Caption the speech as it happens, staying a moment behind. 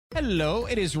Hello,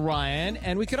 it is Ryan,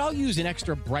 and we could all use an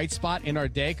extra bright spot in our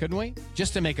day, couldn't we?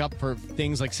 Just to make up for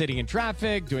things like sitting in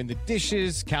traffic, doing the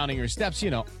dishes, counting your steps,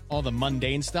 all the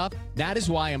mundane stuff. That is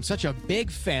why I'm such a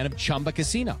big fan of Chumba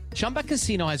Casino. Chumba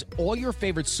Casino has all your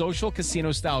favorite social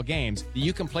casino-style games that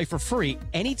you can play for free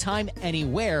anytime,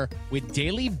 anywhere with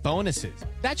daily bonuses.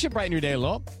 That should brighten your day a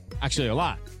little. Actually, a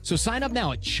lot. So sign up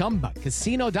now at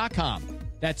ChumbaCasino.com.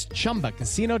 That's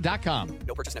ChumbaCasino.com.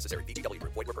 No purchase necessary. VGW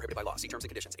Group. Void where prohibited by law. See terms and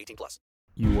conditions. 18+.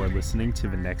 You are listening to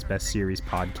the Next Best Series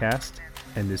podcast,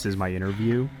 and this is my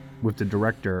interview with the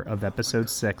director of Episode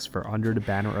 6 for Under the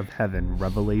Banner of Heaven,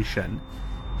 Revelation,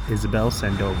 Isabel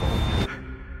Sandoval.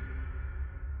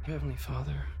 Heavenly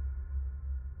Father,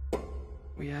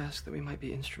 we ask that we might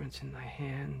be instruments in thy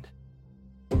hand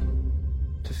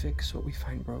to fix what we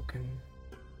find broken.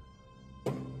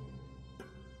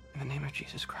 In the name of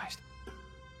Jesus Christ.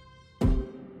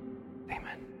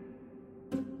 Amen.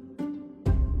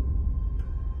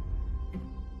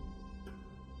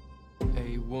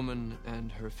 A woman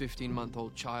and her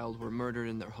 15-month-old child were murdered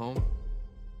in their home.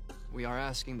 We are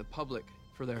asking the public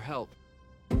for their help.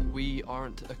 We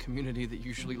aren't a community that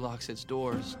usually locks its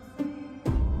doors.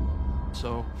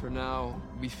 So, for now,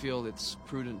 we feel it's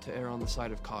prudent to err on the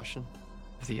side of caution.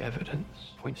 The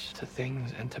evidence points to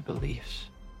things and to beliefs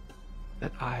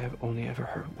that I have only ever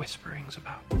heard whisperings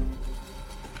about.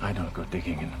 I don't go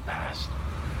digging in the past.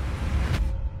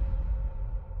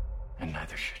 And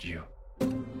neither should you.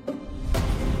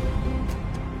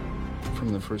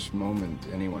 From the first moment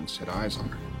anyone set eyes on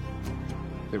her,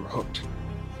 they were hooked.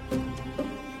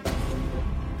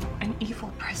 An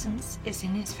evil presence is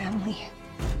in his family.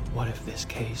 What if this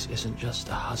case isn't just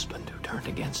a husband who turned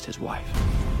against his wife?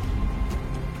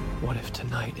 What if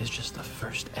tonight is just the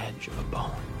first edge of a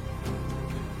bone,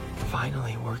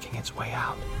 finally working its way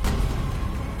out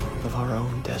of our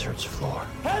own desert's floor?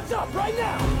 Hands up right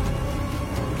now!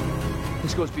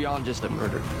 This goes beyond just a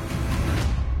murder.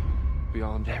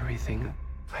 Beyond everything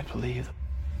I believe.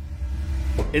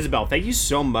 Isabel, thank you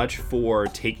so much for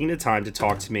taking the time to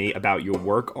talk to me about your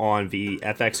work on the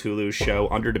FX Hulu show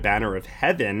Under the Banner of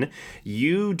Heaven.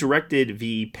 You directed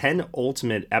the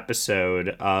penultimate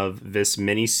episode of this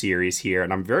mini-series here,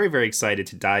 and I'm very, very excited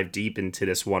to dive deep into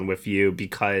this one with you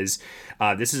because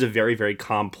this is a very, very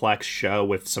complex show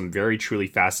with some very truly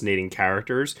fascinating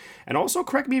characters. And also,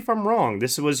 correct me if I'm wrong,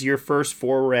 this was your first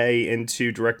foray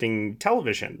into directing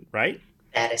television, right?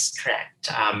 That is correct.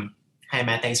 Hi,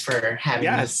 Matt. Thanks for having me.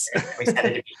 I'm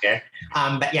excited to be here.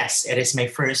 But yes, it is my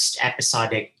first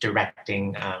episodic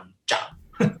directing job.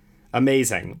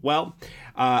 Amazing. Well,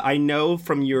 I know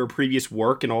from your previous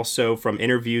work and also from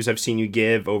interviews I've seen you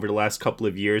give over the last couple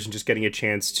of years and just getting a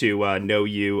chance to know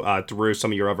you through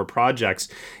some of your other projects,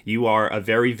 you are a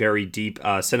very, very deep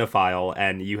cinephile,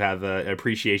 and you have an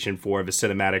appreciation for the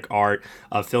cinematic art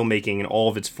of filmmaking in all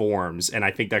of its forms. And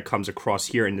I think that comes across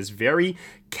here in this very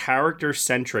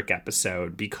character-centric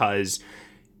episode, because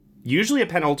usually a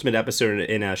penultimate episode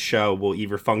in a show will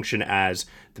either function as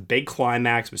the big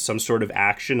climax with some sort of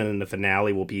action, and then the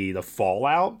finale will be the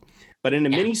fallout. But in a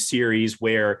mini-series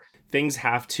where things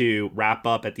have to wrap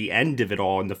up at the end of it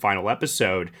all in the final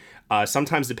episode,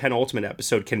 sometimes the penultimate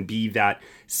episode can be that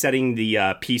setting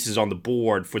the pieces on the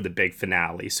board for the big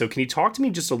finale. So can you talk to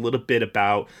me just a little bit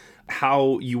about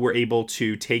how you were able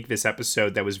to take this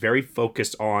episode that was very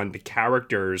focused on the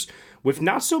characters with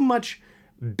not so much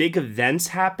big events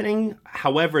happening.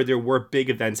 However, there were big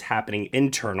events happening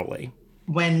internally.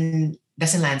 When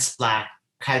Destin Lance Black,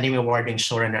 Academy Award-winning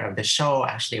showrunner of the show,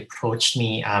 actually approached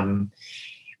me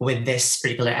with this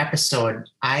particular episode,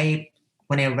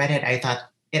 when I read it, I thought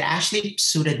it actually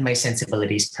suited my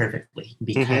sensibilities perfectly,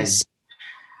 because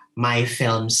my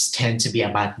films tend to be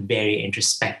about very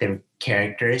introspective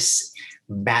characters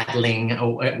battling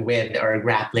with or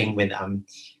grappling with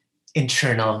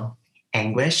internal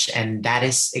anguish, and that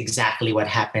is exactly what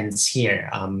happens here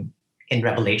in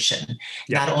Revelation.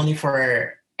 Not only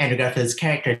for Andrew Garfield's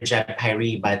character Jeb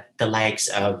Pyrie, but the likes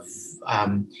of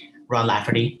Ron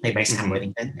Lafferty, played by Sam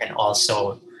Worthington, and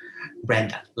also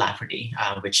Brenda Lafferty,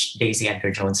 which Daisy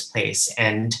Edgar Jones plays.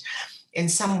 And in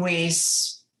some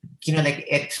ways,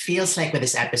 it feels like with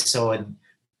this episode,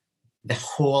 the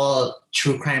whole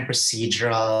true crime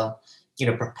procedural,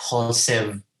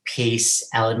 propulsive pace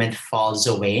element falls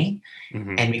away,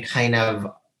 and we kind of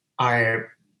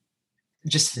are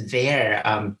just there,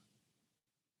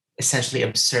 essentially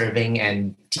observing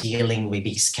and dealing with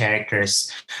these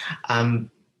characters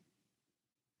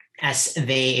as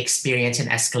they experience an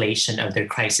escalation of their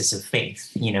crisis of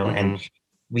faith, and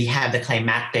we have the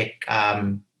climactic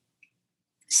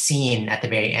scene at the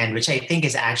very end, which I think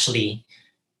is actually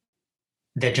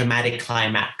the dramatic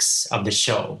climax of the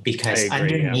show, because I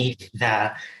agree, underneath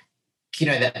the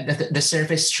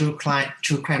surface true crime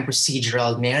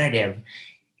procedural narrative,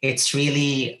 it's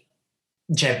really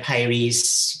Jeb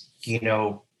Pyrie's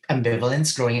growing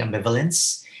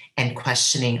ambivalence and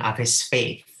questioning of his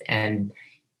faith, and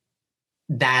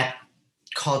that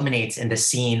culminates in the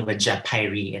scene with Jeb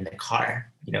Pyrie in the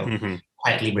car,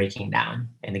 quietly breaking down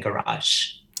in the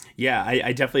garage. Yeah,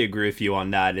 I definitely agree with you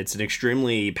on that. It's an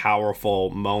extremely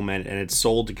powerful moment, and it's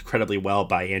sold incredibly well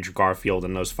by Andrew Garfield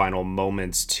in those final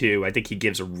moments, too. I think he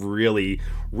gives a really,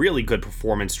 really good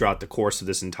performance throughout the course of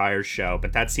this entire show.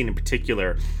 But that scene in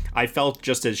particular, I felt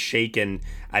just as shaken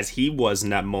as he was in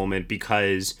that moment,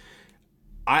 because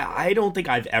I don't think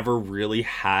I've ever really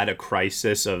had a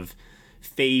crisis of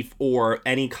faith or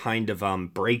any kind of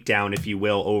breakdown, if you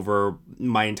will, over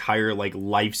my entire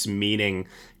life's meaning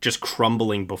just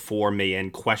crumbling before me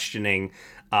and questioning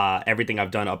everything I've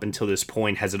done up until this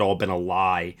point. Has it all been a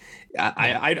lie?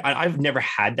 I've never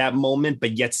had that moment,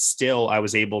 but yet still I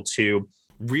was able to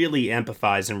really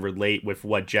empathize and relate with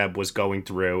what Jeb was going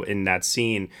through in that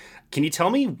scene. Can you tell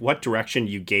me what direction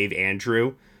you gave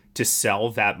Andrew to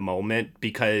sell that moment?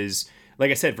 Because like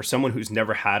I said, for someone who's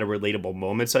never had a relatable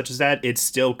moment such as that, it's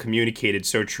still communicated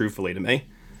so truthfully to me.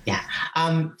 Yeah.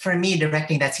 For me,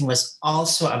 directing that scene was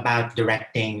also about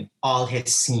directing all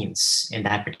his scenes in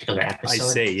that particular episode. I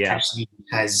see, yeah. Especially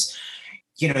because,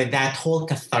 that whole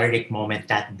cathartic moment,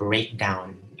 that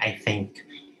breakdown, I think,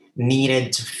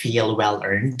 needed to feel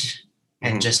well-earned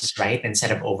and just right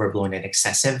instead of overblown and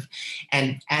excessive.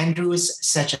 And Andrew's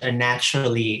such a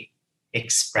naturally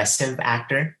expressive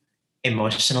actor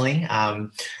emotionally.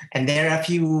 And there are a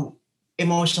few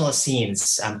emotional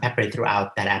scenes peppered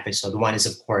throughout that episode. One is,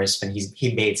 of course, when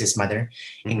he bathes his mother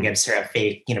and gives her a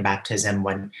fake, baptism.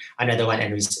 Another one,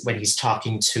 and when he's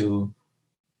talking to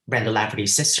Brenda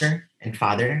Lafferty's sister and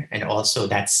father, and also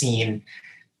that scene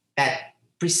that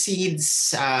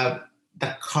precedes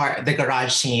the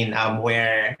garage scene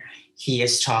where he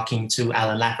is talking to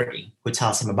Alan Lafferty, who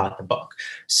tells him about the book.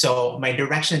 So my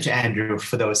direction to Andrew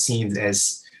for those scenes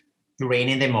is rein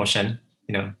in the emotion,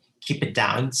 keep it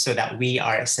down so that we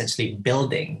are essentially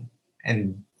building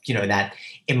and, that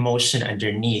emotion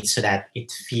underneath, so that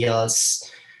it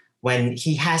feels, when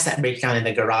he has that breakdown in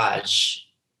the garage,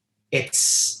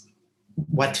 it's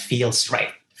what feels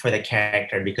right for the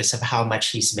character because of how much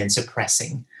he's been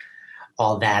suppressing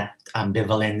all that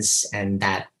ambivalence and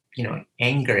that,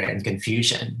 anger and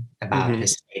confusion about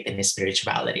his faith and his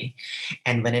spirituality.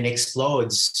 And when it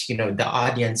explodes, the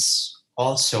audience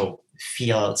also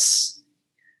feels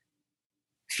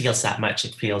that much.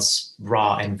 It feels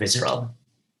raw and visceral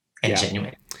and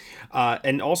genuine.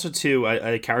 And also, too,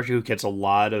 a character who gets a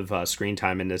lot of screen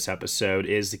time in this episode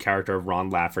is the character of Ron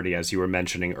Lafferty, as you were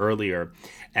mentioning earlier.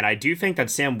 And I do think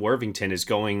that Sam Worthington is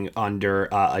going under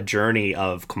a journey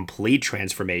of complete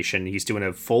transformation. He's doing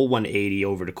a full 180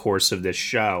 over the course of this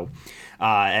show.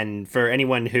 And for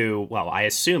anyone who, I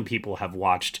assume people have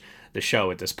watched the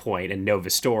show at this point and know the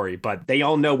story, but they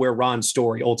all know where Ron's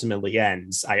story ultimately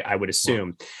ends, I would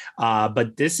assume.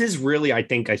 But this is really, I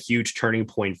think, a huge turning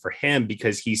point for him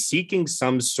because he's seeking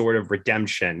some sort of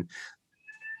redemption,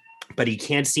 but he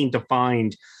can't seem to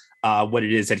find what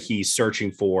it is that he's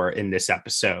searching for in this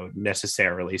episode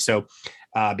necessarily. So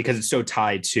because it's so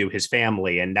tied to his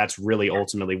family, and that's really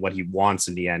ultimately what he wants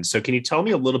in the end. So can you tell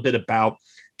me a little bit about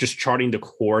just charting the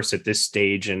course at this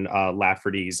stage in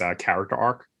Lafferty's character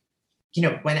arc?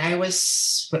 When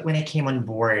I came on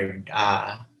board,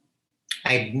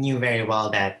 I knew very well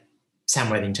that Sam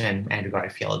Worthington and Andrew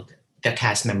Garfield, the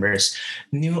cast members,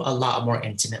 knew a lot more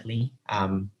intimately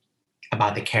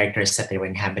about the characters that they were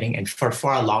inhabiting, and for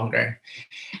far longer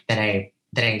than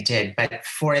I did. But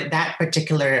for that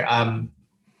particular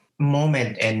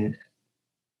moment in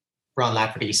Ron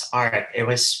Lafferty's arc, it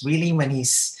was really when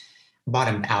he's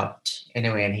bottomed out in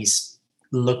a way, and he's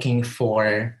looking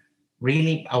for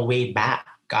really a way back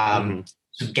to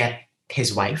get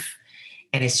his wife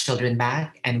and his children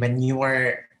back. And when you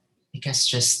are, I guess,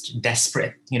 just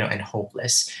desperate, and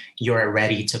hopeless, you're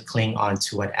ready to cling on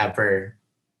to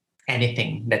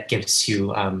anything that gives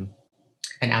you an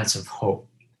ounce of hope,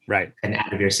 right? And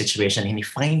out of your situation. And he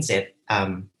finds it.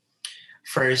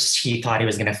 First, he thought he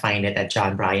was going to find it at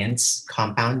John Bryant's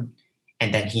compound.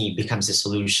 And then he becomes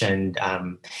disillusioned.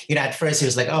 At first he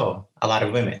was like, oh, a lot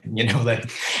of women,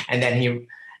 and then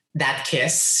that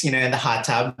kiss, in the hot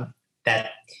tub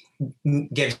that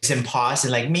gives him pause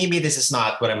and maybe this is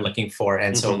not what I'm looking for.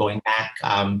 And so going back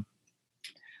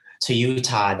to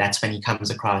Utah, that's when he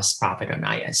comes across Prophet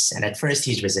Onias. And at first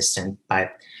he's resistant,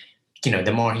 but,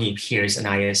 the more he hears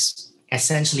Onias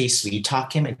essentially sweet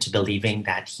talk him into believing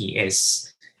that he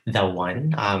is the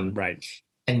one. Right.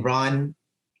 And Ron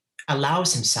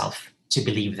allows himself to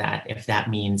believe that if that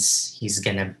means he's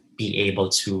gonna be able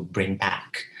to bring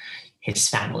back his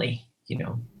family, you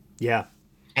know. Yeah.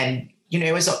 And you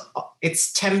know,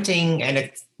 it's tempting,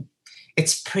 and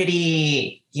it's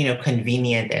pretty, you know,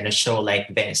 convenient in a show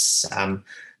like this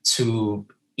to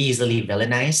easily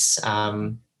villainize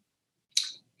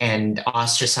and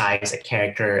ostracize a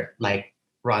character like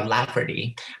Ron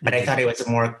Lafferty. But I thought it was a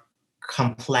more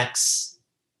complex,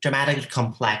 dramatically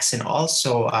complex, and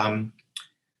also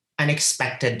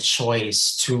unexpected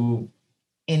choice to,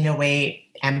 in a way,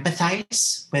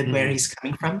 empathize with where he's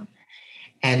coming from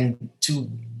and to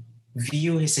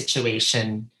view his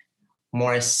situation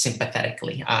more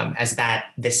sympathetically, as that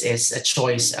this is a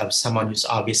choice of someone who's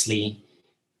obviously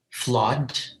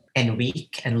flawed and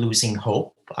weak and losing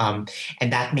hope. And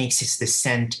that makes his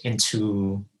descent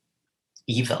into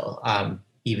evil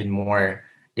even more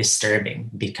disturbing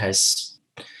because,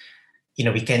 you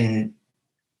know, we can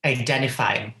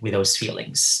identify with those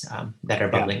feelings that are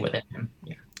bubbling within him.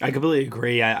 Yeah. I completely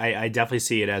agree. I definitely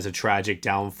see it as a tragic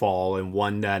downfall, and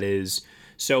one that is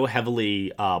so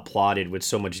heavily plotted with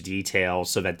so much detail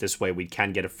so that this way we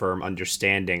can get a firm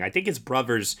understanding. I think his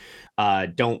brothers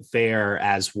don't fare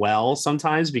as well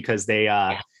sometimes because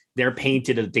they're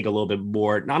painted, I think, a little bit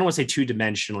more, I don't want to say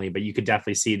two-dimensionally, but you could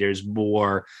definitely see there's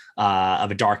more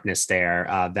of a darkness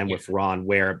there than with Ron,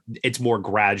 where it's more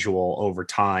gradual over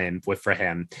time for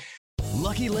him.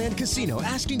 Lucky Land Casino,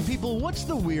 asking people, what's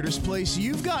the weirdest place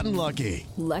you've gotten lucky?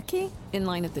 Lucky? In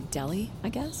line at the deli, I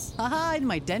guess? Aha, in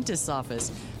my dentist's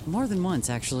office. More than once,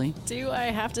 actually. Do I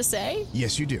have to say?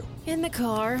 Yes, you do. In the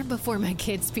car before my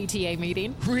kids' PTA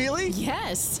meeting. Really?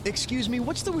 Yes. Excuse me,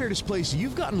 what's the weirdest place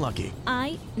you've gotten lucky?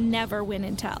 I never win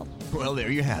and tell. Well, there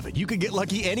you have it. You can get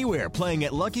lucky anywhere, playing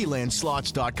at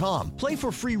LuckyLandSlots.com. Play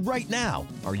for free right now.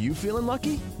 Are you feeling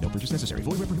lucky? No purchase necessary.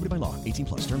 Void where prohibited by law.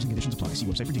 18+. Terms and conditions apply. See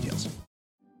website for details.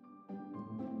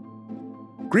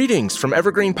 Greetings from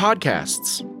Evergreen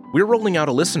Podcasts. We're rolling out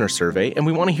a listener survey, and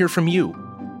we want to hear from you.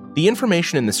 The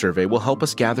information in the survey will help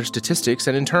us gather statistics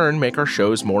and in turn make our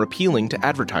shows more appealing to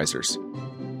advertisers.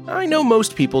 I know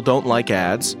most people don't like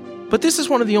ads, but this is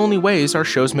one of the only ways our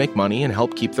shows make money and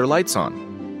help keep their lights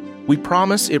on. We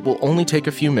promise it will only take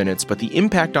a few minutes, but the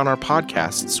impact on our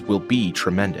podcasts will be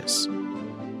tremendous.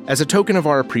 As a token of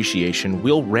our appreciation,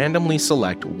 we'll randomly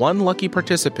select one lucky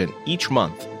participant each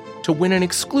month to win an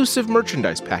exclusive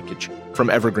merchandise package from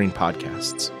Evergreen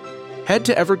Podcasts. Head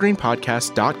to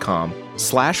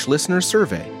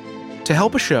evergreenpodcast.com/listenersurvey to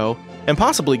help a show and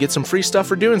possibly get some free stuff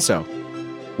for doing so.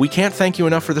 We can't thank you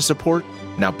enough for the support.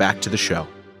 Now back to the show.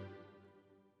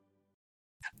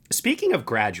 Speaking of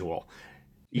gradual,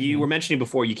 you were mentioning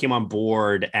before you came on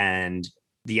board and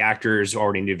the actors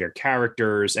already knew their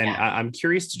characters. And I'm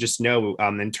curious to just know,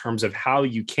 in terms of how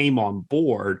you came on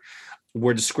board,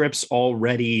 were the scripts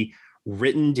already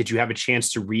written? Did you have a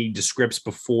chance to read the scripts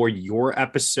before your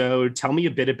episode? Tell me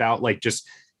a bit about, like, just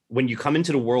when you come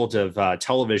into the world of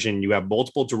television, you have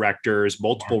multiple directors,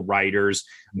 multiple writers.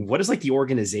 What is like the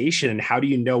organization, and how do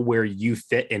you know where you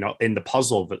fit in the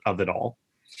puzzle of it all?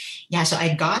 Yeah, so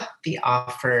I got the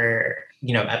offer,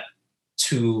 you know,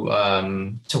 to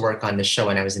work on the show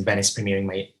when I was in Venice premiering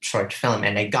my short film,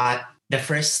 and I got the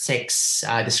first six,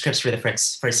 the scripts for the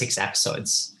first 6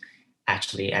 episodes,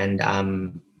 actually, and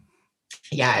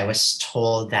I was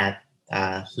told that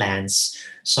Lance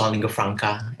saw Lingua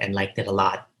Franca and liked it a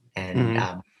lot,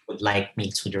 and would like me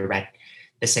to direct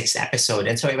the 6th episode.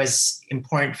 And so it was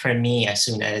important for me, as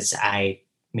soon as I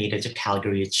made it to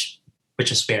Calgary, which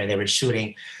was where they were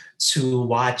shooting, to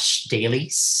watch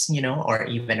dailies, you know, or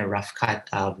even a rough cut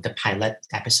of the pilot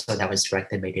episode that was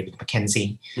directed by David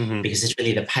Mackenzie, because it's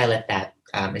really the pilot that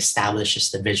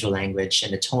establishes the visual language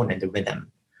and the tone and the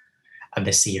rhythm of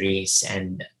the series.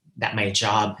 And that my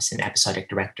job as an episodic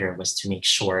director was to make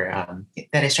sure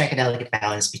that I strike a delicate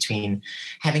balance between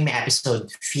having my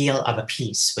episode feel of a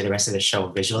piece with the rest of the show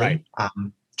visually,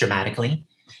 dramatically.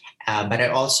 But I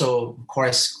also, of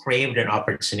course, craved an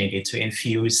opportunity to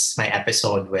infuse my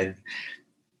episode with,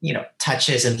 you know,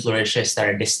 touches and flourishes that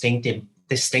are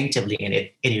distinctively and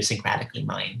idiosyncratically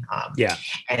mine.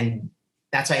 And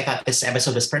that's why I thought this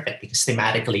episode was perfect, because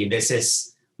thematically, this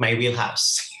is my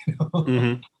wheelhouse. You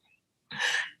know?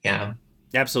 Yeah,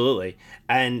 absolutely.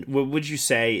 And what would you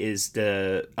say is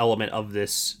the element of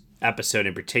this episode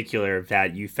in particular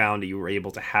that you found that you were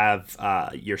able to have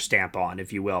your stamp on,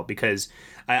 if you will? Because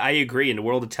I agree, in the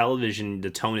world of television, the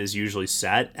tone is usually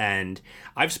set, and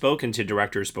I've spoken to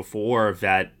directors before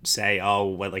that say, oh,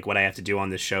 what I have to do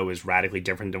on this show is radically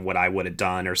different than what I would have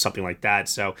done, or something like that.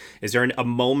 So is there a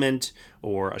moment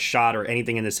or a shot or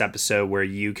anything in this episode where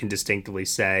you can distinctively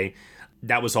say,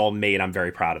 that was all me and I'm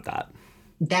very proud of that?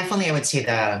 Definitely, I would say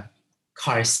the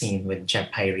car scene with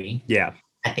Jeb Pyrie. Yeah.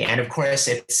 At the end, of course,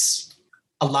 it's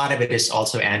a lot of it is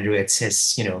also Andrew. It's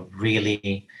his,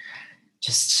 really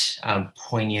just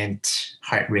poignant,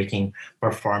 heartbreaking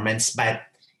performance. But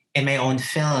in my own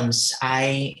films,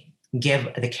 I give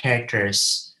the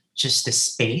characters just the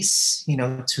space,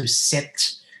 to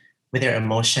sit with their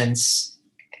emotions,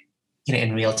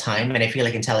 in real time. And I feel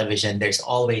like in television, there's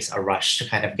always a rush to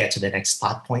kind of get to the next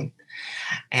plot point.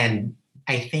 And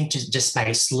I think just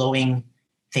by slowing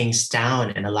things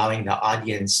down and allowing the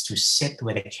audience to sit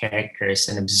with the characters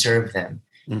and observe them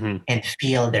and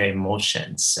feel their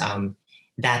emotions,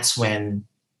 that's when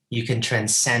you can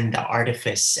transcend the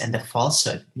artifice and the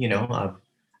falsehood,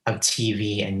 of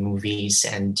TV and movies,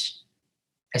 and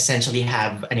essentially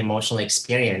have an emotional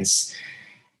experience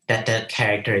that the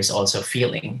character is also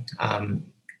feeling.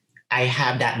 I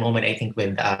have that moment, I think,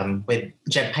 with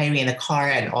Jeb Pyrie in the car,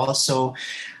 and also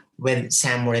with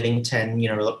Sam Worthington,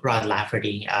 Rod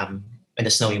Lafferty in the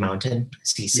Snowy Mountain.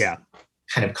 He's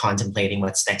kind of contemplating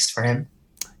what's next for him.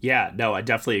 Yeah, no, I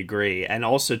definitely agree. And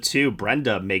also, too,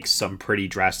 Brenda makes some pretty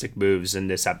drastic moves in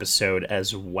this episode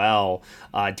as well.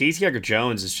 Daisy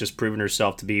Edgar-Jones has just proven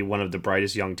herself to be one of the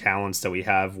brightest young talents that we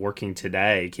have working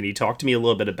today. Can you talk to me a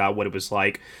little bit about what it was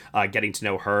like getting to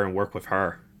know her and work with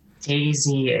her?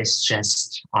 Daisy is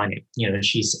just on it.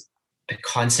 She's a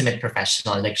consummate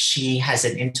professional. Like, she has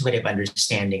an intuitive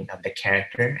understanding of the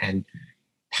character and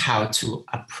how to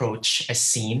approach a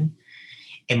scene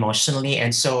emotionally.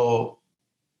 And so,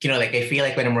 I feel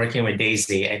like when I'm working with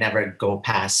Daisy, I never go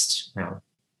past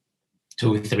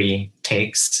 2-3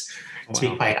 takes, to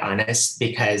be quite honest,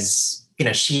 because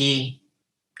she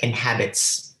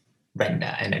inhabits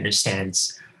Brenda and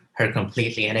understands her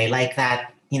completely. And I like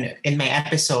that, in my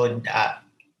episode,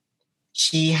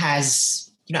 she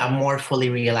has, a more fully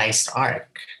realized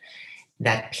arc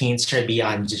that paints her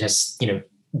beyond just,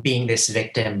 being this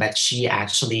victim, but she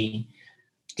actually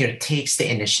takes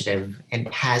the initiative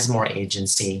and has more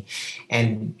agency,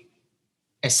 and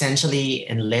essentially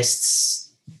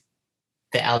enlists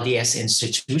the LDS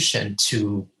institution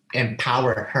to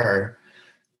empower her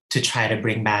to try to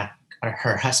bring back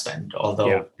her husband.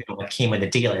 Although what came with the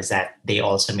deal is that they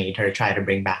also made her try to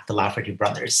bring back the Lafferty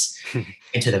brothers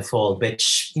into the fold,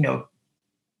 which,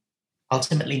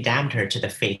 ultimately damned her to the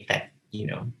fate that,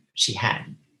 she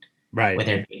had with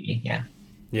her baby.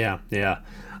 Yeah.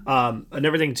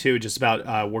 Another thing too, just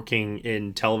about working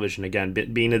in television again,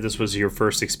 being that this was your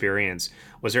first experience,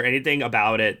 was there anything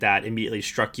about it that immediately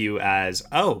struck you as,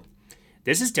 oh,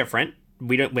 this is different?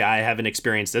 I haven't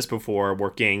experienced this before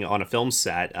working on a film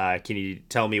set. Can you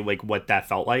tell me what that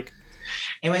felt like?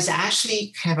 It was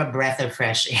actually kind of a breath of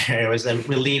fresh air. It was a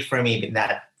relief for me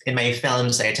that in my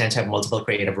films, I tend to have multiple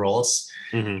creative roles,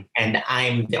 and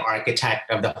I'm the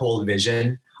architect of the whole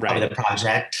vision of the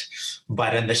project.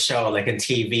 But in the show, like in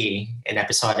TV, in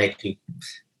episodic,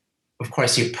 of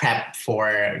course, you prep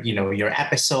for, your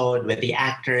episode with the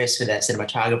actors, with the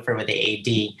cinematographer, with the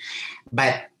AD.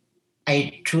 But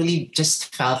I truly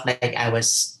just felt like I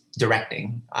was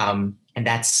directing. And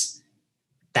that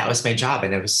was my job.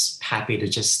 And I was happy to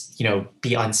just,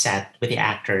 be on set with the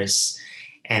actors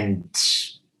and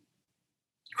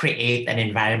create an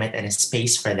environment and a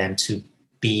space for them to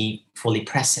be fully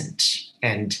present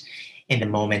and in the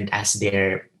moment as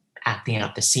they're acting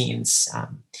out the scenes.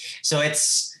 So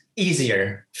it's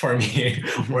easier for me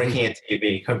working at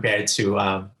TV compared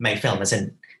to my film as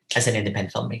an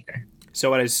independent filmmaker.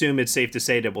 So I assume it's safe to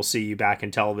say that we'll see you back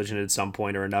in television at some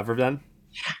point or another then?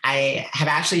 I have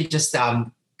actually just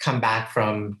come back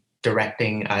from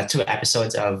directing 2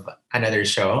 episodes of another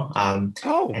show. And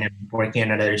I'm working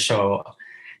on another show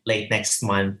late next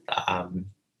month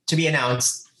to be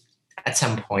announced at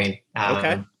some point.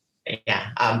 Okay.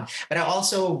 But I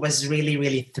also was really,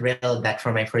 really thrilled that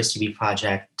for my first TV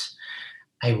project,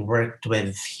 I worked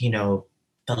with,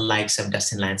 the likes of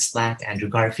Dustin Lance Black, Andrew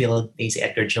Garfield, Daisy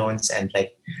Edgar-Jones, and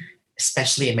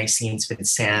especially in my scenes with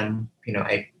Sam,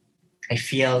 I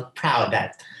feel proud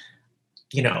that,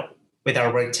 with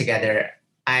our work together,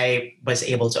 I was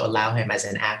able to allow him as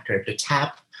an actor to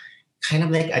tap kind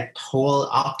of like a whole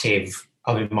octave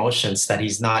of emotions that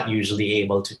he's not usually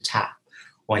able to tap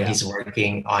when he's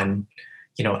working on,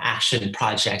 action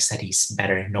projects that he's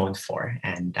better known for.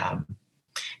 And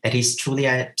that he's truly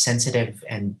a sensitive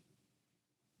and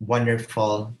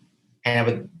wonderful, and I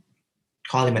would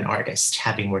call him an artist,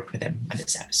 having worked with him on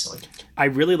this episode. I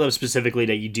really love specifically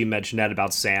that you do mention that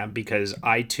about Sam, because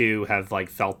I too have like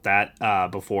felt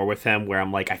that before with him, where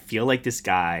I'm like, I feel like this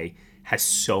guy has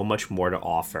so much more to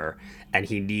offer, and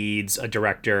he needs a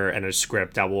director and a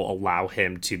script that will allow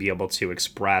him to be able to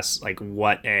express like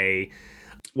what a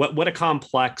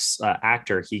complex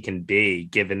actor he can be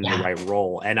given the right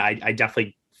role. And I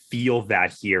definitely feel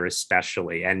that here,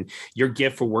 especially. And your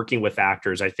gift for working with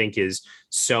actors, I think, is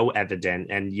so evident.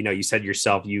 And, you know, you said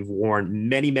yourself, you've worn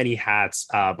many, many hats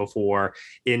before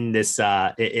in this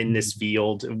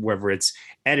field, whether it's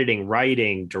editing,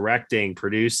 writing, directing,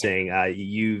 producing,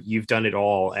 you've done it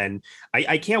all. And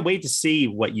I can't wait to see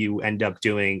what you end up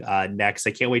doing next.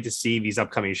 I can't wait to see these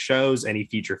upcoming shows, any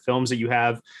feature films that you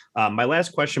have. My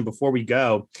last question before we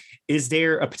go, is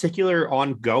there a particular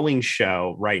ongoing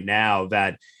show right now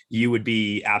that you would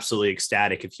be absolutely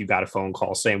ecstatic if you got a phone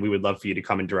call saying, we would love for you to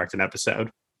come and direct an episode?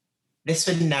 This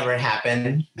would never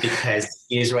happen because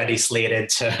he's already slated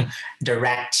to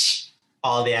direct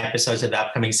all the episodes of the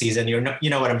upcoming season. You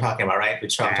know what I'm talking about, right?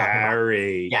 Which show I'm talking about.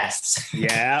 Yes.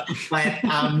 Yeah. But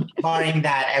barring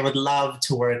that, I would love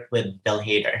to work with Bill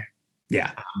Hader.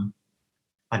 Yeah.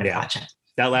 On a project.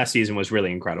 That last season was really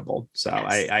incredible. So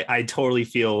yes. I totally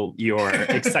feel your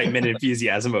excitement and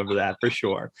enthusiasm over that for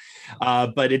sure.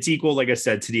 But it's equal, like I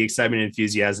said, to the excitement and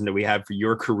enthusiasm that we have for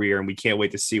your career. And we can't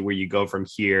wait to see where you go from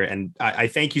here. And I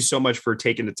thank you so much for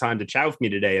taking the time to chat with me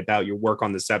today about your work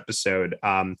on this episode.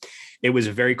 It was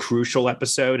a very crucial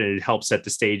episode, and it helped set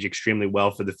the stage extremely well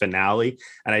for the finale.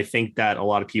 And I think that a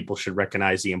lot of people should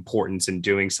recognize the importance in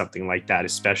doing something like that,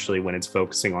 especially when it's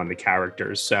focusing on the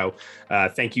characters. So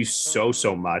thank you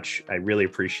so much. I really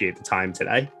appreciate the time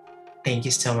today. Thank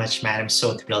you so much, Matt. I'm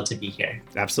so thrilled to be here.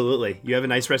 Absolutely. You have a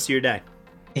nice rest of your day.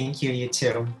 Thank you. You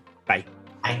too. Bye.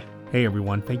 Bye. Hey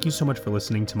everyone, thank you so much for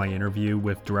listening to my interview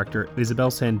with director Isabel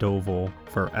Sandoval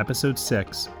for episode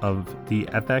 6 of the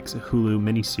FX Hulu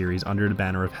miniseries Under the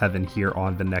Banner of Heaven here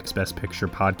on the Next Best Picture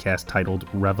podcast titled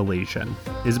Revelation.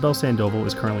 Isabel Sandoval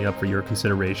is currently up for your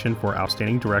consideration for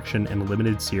Outstanding Direction in a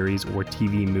Limited Series or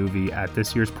TV Movie at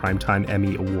this year's Primetime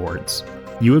Emmy Awards.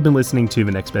 You have been listening to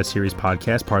the Next Best Series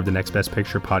podcast, part of the Next Best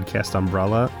Picture podcast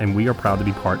umbrella, and we are proud to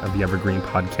be part of the Evergreen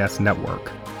Podcast Network.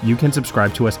 You can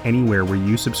subscribe to us anywhere where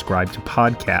you subscribe to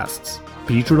podcasts.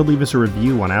 Be sure to leave us a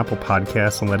review on Apple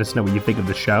Podcasts and let us know what you think of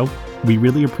the show. We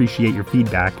really appreciate your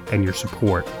feedback and your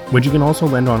support, which you can also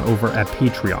lend on over at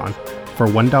Patreon. For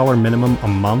 $1 minimum a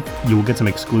month, you will get some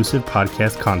exclusive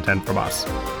podcast content from us.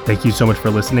 Thank you so much for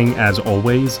listening, as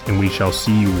always, and we shall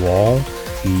see you all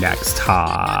next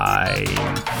time.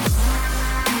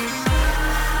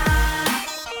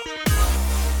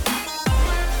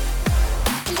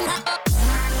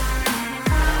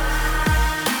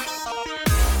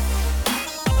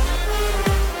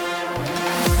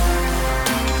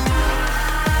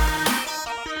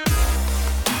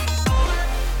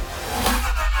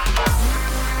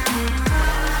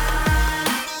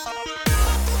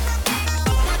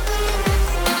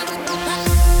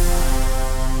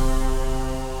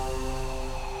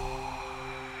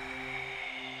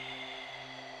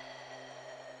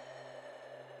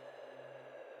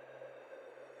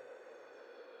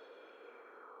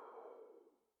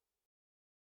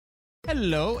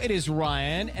 Hello, it is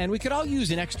Ryan, and we could all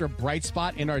use an extra bright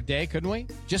spot in our day, couldn't we?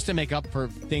 Just to make up for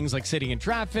things like sitting in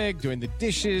traffic, doing the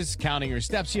dishes, counting your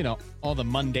steps, you know, all the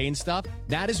mundane stuff.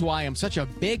 That is why I'm such a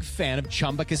big fan of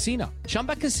Chumba Casino.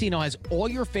 Chumba Casino has all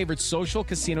your favorite social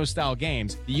casino-style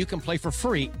games that you can play for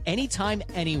free anytime,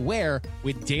 anywhere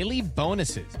with daily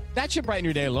bonuses. That should brighten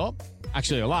your day a little.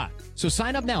 Actually, a lot. So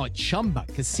sign up now at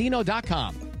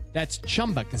ChumbaCasino.com. That's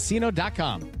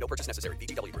ChumbaCasino.com. No purchase necessary.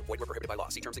 VGW Group. Void where prohibited by law.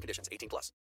 See terms and conditions. 18+.